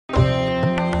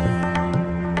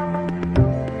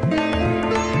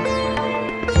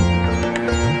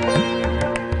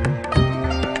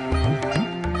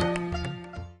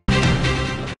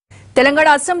Telangana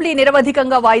assembly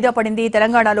నిరవధికంగా వాయిదా పడింది.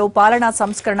 తెలంగాణలో పాలనా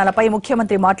సంస్కరణలపై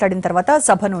ముఖ్యమంత్రి మాట్లాడిన తర్వాత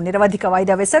సభను నిరవధిక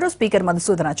వాయిదా వేశారు స్పీకర్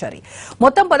మధుసూదనాచారి.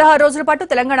 మొత్తం 16 రోజుల పాటు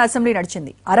తెలంగాణ అసెంబ్లీ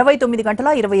నడిచింది. 69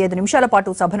 గంటల 25 నిమిషాల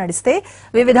పాటు సభ నడిస్తే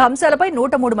వివిధ అంశాలపై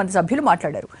 103 మంది సభ్యులు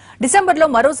మాట్లాడారు. డిసెంబర్లో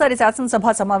మరోసారి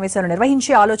శాసనసభ సమావేశాలు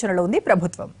నిర్వహించే ఆలోచనలో ఉంది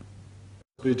ప్రభుత్వం.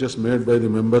 Speeches made by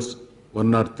the members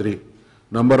 103.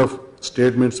 Number of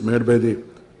statements made by the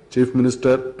Chief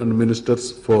Minister and Ministers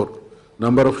 4.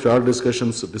 Number of short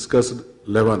discussions discussed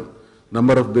 11.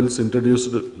 Number of bills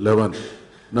introduced 11.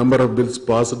 Number of bills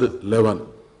passed 11.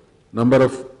 Number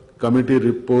of committee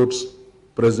reports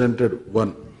presented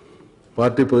 1.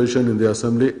 Party position in the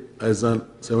Assembly as on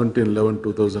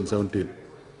 17/11/2017.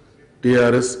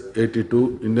 TRS 82,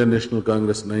 Indian National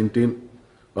Congress 19,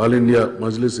 All India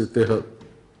Majlis Ittehad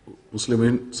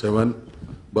Muslimin 7,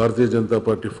 Bharatiya Janata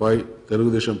Party 5,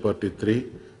 Telugu Desam Party 3,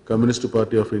 Communist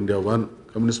Party of India 1,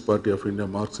 Communist Party of India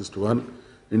Marxist 1,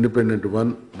 Independent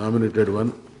 1, Nominated 1,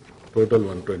 total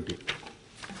 120.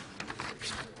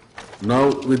 Now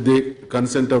with the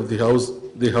consent of the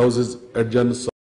House is adjourned.